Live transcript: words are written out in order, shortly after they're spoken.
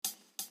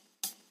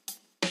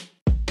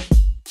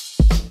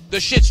The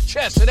shit's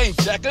chess, it ain't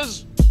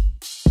checkers.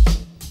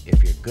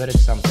 If you're good at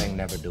something,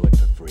 never do it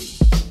for free.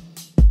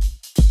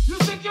 You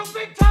think you're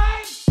big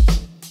time?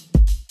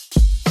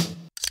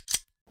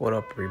 What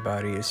up,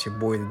 everybody? It's your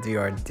boy, the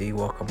DRD.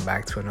 Welcome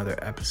back to another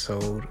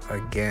episode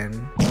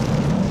again.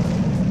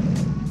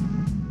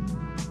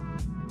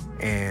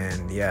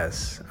 And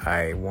yes,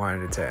 I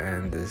wanted to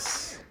end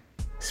this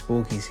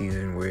spooky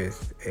season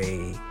with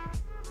a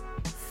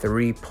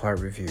 3-part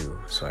review.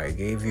 So I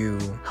gave you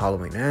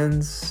Halloween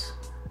Ends,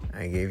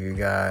 I gave you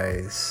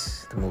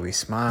guys the movie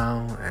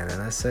Smile, and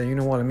then I said, you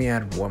know what, let me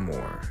add one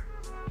more.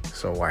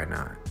 So why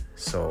not?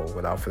 So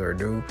without further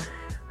ado,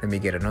 let me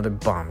get another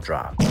bomb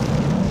drop.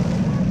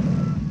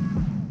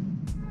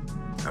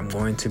 I'm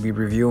going to be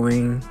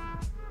reviewing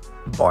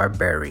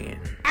Barbarian.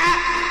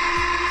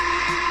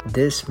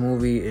 This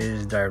movie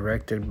is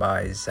directed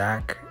by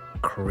Zach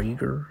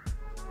Kreger.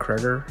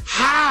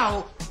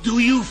 How do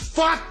you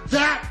fuck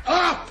that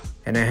up?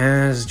 And it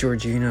has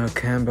Georgina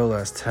Campbell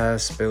as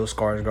Tess, Bill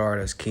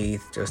Skarsgård as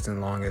Keith, Justin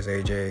Long as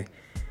AJ,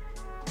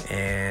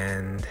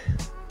 and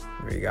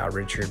we got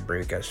Richard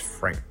Brake as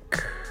Frank.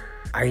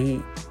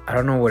 I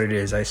don't know what it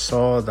is. I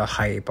saw the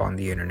hype on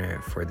the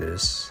internet for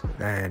this,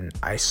 and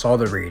I saw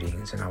the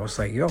ratings, and I was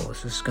like, yo,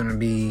 this is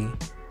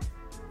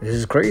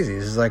crazy.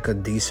 This is like a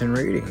decent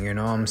rating, you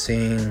know? I'm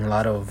seeing a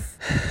lot of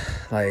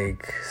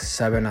like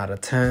 7 out of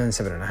 10,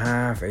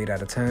 7.5, 8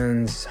 out of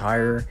 10s,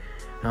 higher.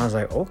 And I was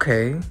like,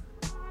 okay.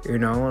 You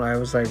know, I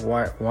was like,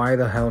 why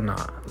the hell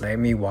not? Let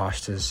me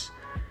watch this.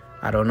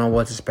 I don't know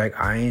what to expect.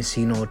 I ain't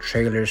seen no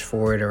trailers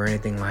for it or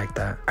anything like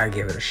that. I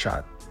give it a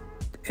shot.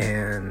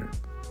 And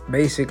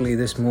basically,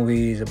 this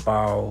movie is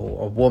about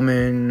a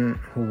woman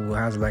who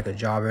has like a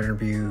job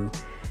interview,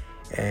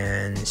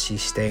 and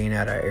she's staying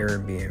at an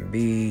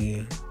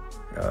Airbnb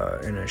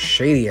in a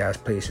shady ass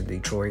place in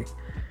Detroit.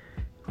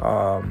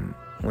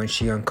 When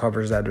she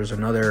uncovers that there's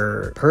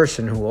another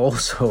person who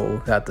also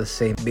got the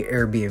same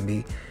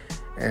Airbnb,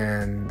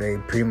 and they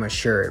pretty much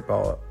share it,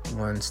 but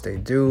once they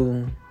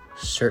do,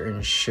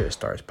 certain shit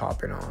starts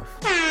popping off.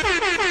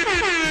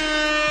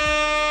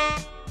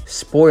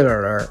 Spoiler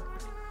alert.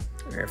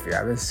 If you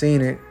haven't seen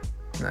it,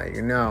 now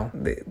you know.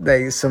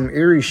 Some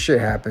eerie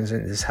shit happens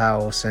in this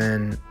house,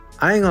 and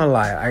I ain't gonna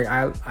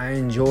lie, I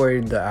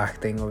enjoyed the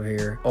acting over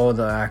here. All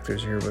the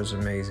actors here was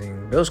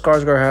amazing. Bill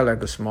Skarsgård had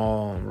like a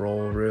small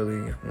role,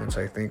 really, once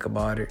I think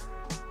about it.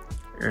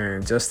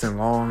 And Justin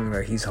Long,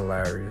 like, he's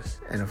hilarious.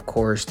 And of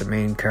course, the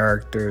main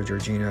character,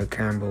 Georgina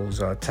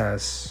Campbell's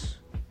Tess,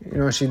 you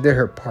know, she did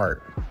her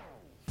part.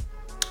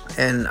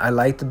 And I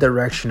like the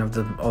direction of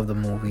the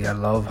movie. I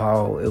love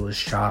how it was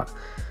shot.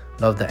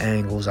 Love the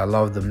angles. I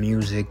love the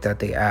music that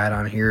they add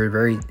on here.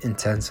 Very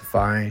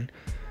intensifying.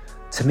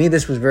 To me,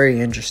 this was very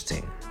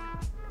interesting.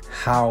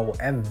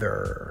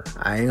 However,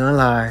 I ain't gonna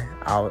lie.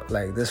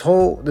 Like this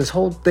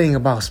whole thing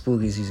about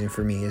spooky season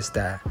for me is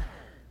that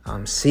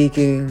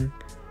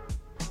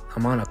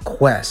I'm on a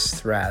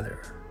quest, rather.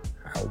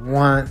 I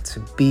want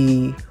to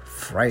be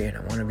frightened.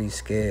 I want to be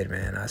scared,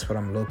 man. That's what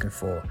I'm looking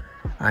for.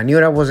 I knew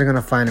that I wasn't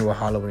gonna find it with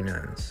Halloween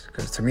Ends,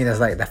 because to me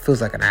that feels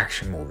like an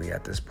action movie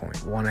at this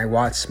point. When I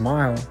watched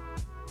Smile,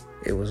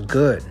 it was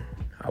good.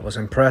 I was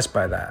impressed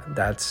by that.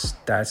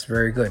 That's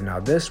very good. Now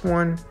this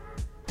one,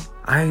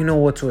 I didn't know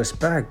what to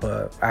expect,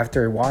 but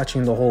after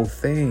watching the whole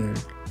thing,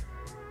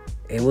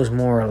 it was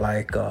more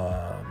like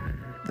a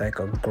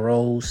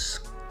gross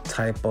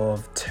type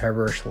of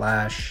terror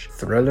 /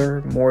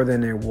 thriller, more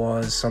than it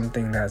was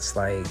something that's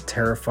like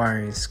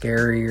terrifying,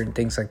 scary, and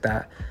things like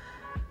that.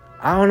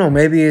 I don't know,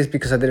 maybe it's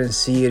because I didn't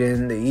see it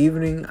in the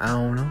evening, I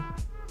don't know.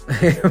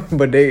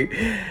 But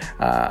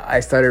I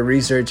started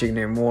researching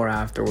it more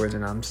afterwards,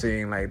 and I'm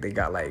seeing like they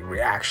got like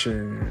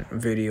reaction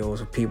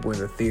videos of people in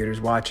the theaters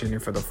watching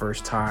it for the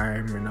first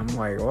time, and I'm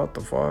like, what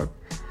the fuck?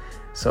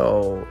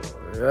 So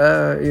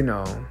you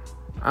know,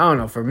 I don't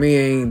know. For me,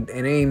 it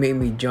ain't made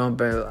me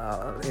jump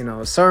at you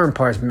know, certain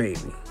parts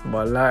maybe,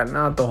 but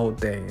not the whole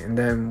thing. And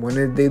then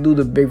when they do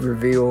the big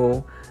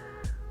reveal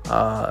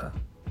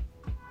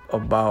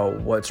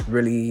about what's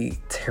really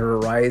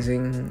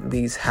terrorizing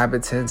these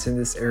habitants in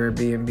this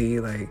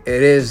Airbnb, like,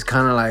 it is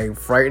kind of like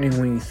frightening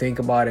when you think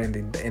about it.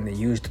 And they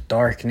use the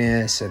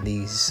darkness and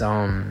these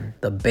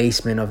the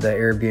basement of the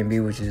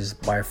Airbnb, which is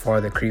by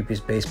far the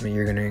creepiest basement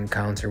you're gonna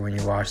encounter when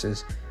you watch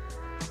this.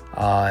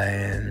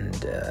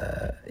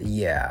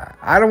 Yeah,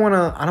 I don't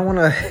wanna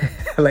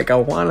like, I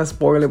wanna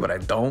spoil it, but I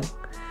don't.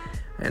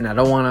 And I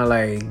don't wanna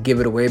like give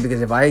it away,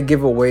 because if I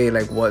give away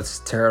like what's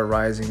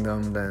terrorizing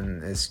them,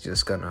 then it's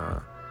just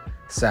gonna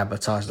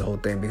sabotage the whole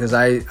thing. Because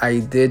I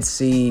did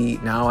see,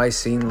 now I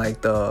seen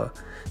like the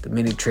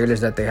mini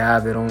trailers that they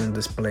have. They don't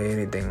display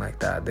anything like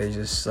that. They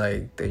just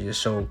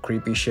show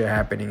creepy shit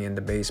happening in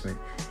the basement,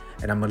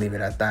 and I'm gonna leave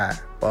it at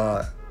that.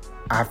 But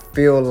I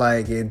feel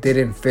like it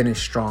didn't finish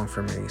strong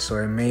for me, so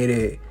it made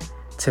it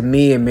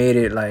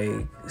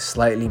like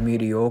slightly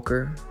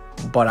mediocre.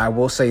 But I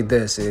will say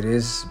this, it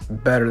is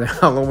better than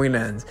Halloween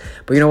Ends.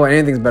 But you know what?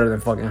 Anything's better than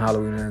fucking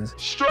Halloween Ends.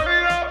 Straight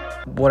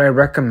up! Would I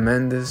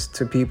recommend this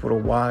to people to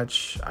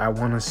watch? I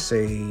want to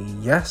say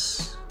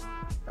yes.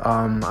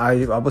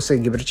 I would say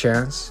give it a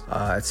chance.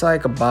 It's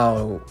like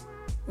about,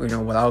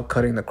 without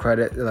cutting the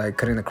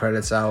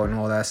credits out and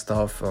all that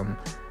stuff. The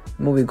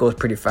movie goes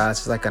pretty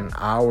fast. It's like an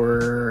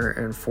hour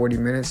and 40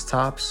 minutes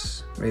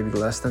tops, maybe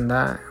less than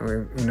that.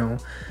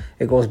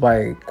 It goes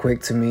by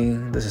quick to me.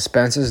 The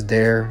suspense is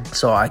there,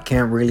 so I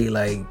can't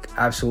really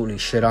absolutely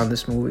shit on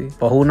this movie.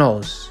 But who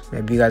knows?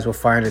 Maybe you guys will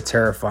find it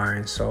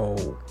terrifying.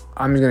 So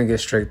I'm just gonna get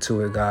straight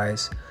to it,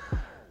 guys.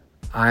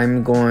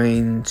 I'm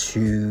going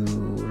to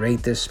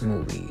rate this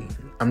movie.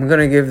 I'm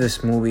gonna give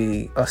this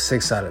movie a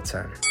 6 out of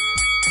 10.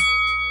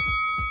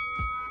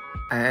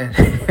 And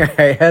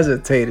I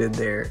hesitated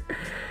there,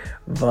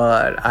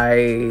 but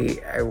I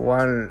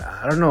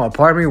don't know, a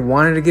part of me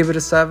wanted to give it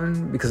a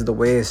 7 because of the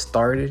way it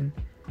started.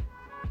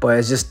 But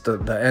it's just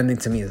the ending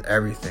to me is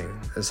everything.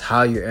 It's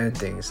how you end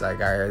things. Like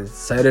I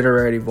said it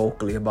already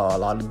vocally about a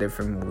lot of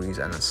different movies,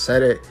 and I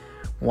said it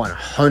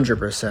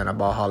 100%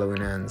 about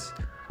Halloween Ends,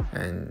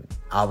 and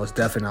I was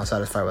definitely not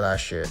satisfied with that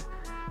shit.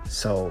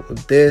 So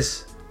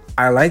this,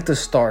 I like the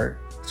start,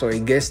 so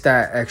it gets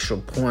that extra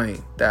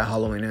point that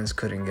Halloween Ends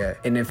couldn't get,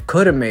 and it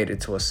could have made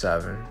it to a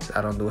 7. I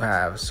don't do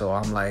halves, so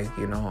I'm like,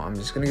 I'm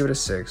just gonna give it a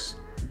 6.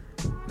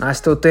 And I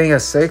still think a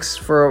 6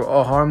 for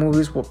a horror movie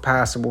is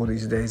passable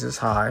these days. It's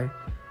high.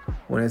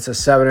 When it's a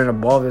 7 and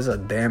above, it's a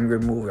damn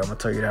good movie. I'm gonna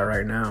tell you that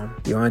right now.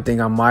 The only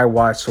thing I might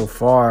watch so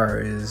far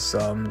is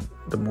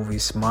the movie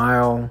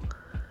Smile,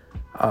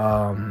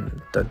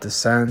 The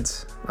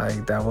Descent.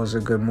 That was a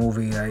good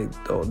movie.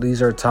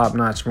 These are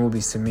top-notch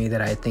movies to me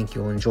that I think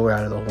you'll enjoy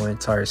out of the whole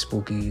entire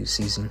spooky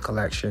season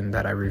collection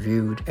that I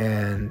reviewed.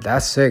 And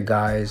that's it,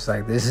 guys.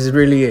 This is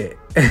really it.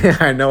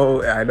 I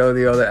know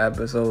the other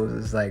episodes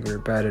is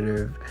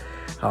repetitive.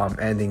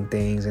 Ending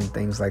things and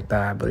things like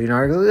that, but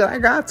I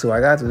got to.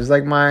 It's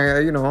like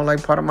my,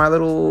 part of my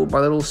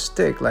little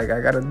stick. I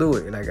gotta do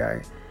it. I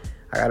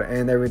gotta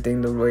end everything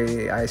the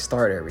way I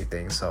start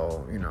everything.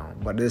 So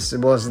but this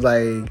was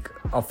like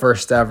a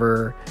first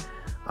ever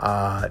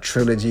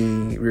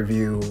trilogy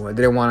review. I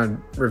didn't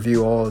want to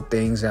review all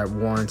things at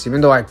once,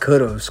 even though I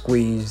could have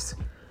squeezed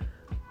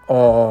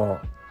all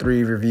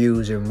 3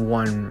 reviews in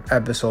one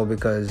episode,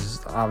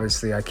 because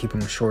obviously I keep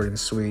them short and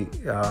sweet,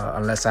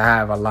 unless I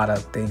have a lot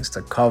of things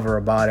to cover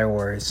about it,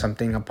 or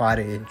something about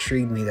it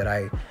intrigued me that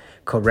I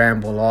could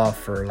ramble off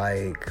for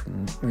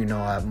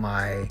at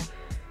my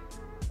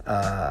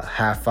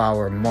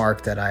half-hour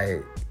mark that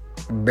I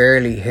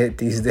barely hit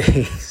these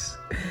days.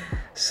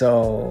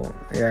 So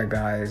yeah,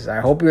 guys, I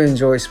hope you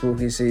enjoy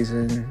spooky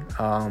season.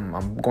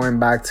 I'm going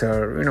back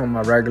to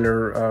my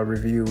regular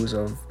reviews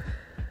of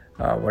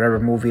whatever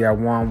movie I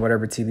want,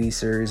 whatever TV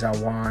series I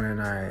want, and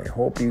I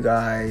hope you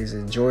guys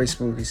enjoy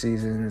spooky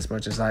season as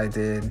much as I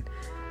did.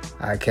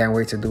 I can't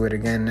wait to do it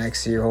again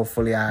next year.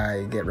 Hopefully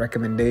I get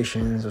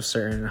recommendations of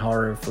certain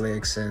horror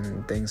flicks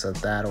and things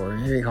like that, or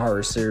any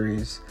horror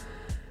series.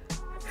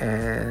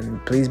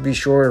 And please be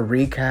sure to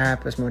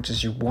recap as much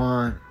as you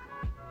want.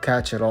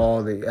 Catch it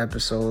all, the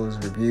episodes,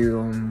 review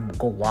them,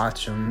 go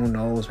watch them. Who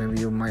knows, maybe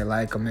you might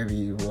like them, maybe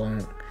you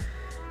won't.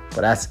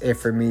 But that's it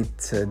for me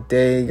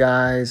today,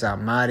 guys.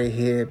 I'm out of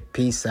here.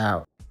 Peace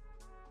out.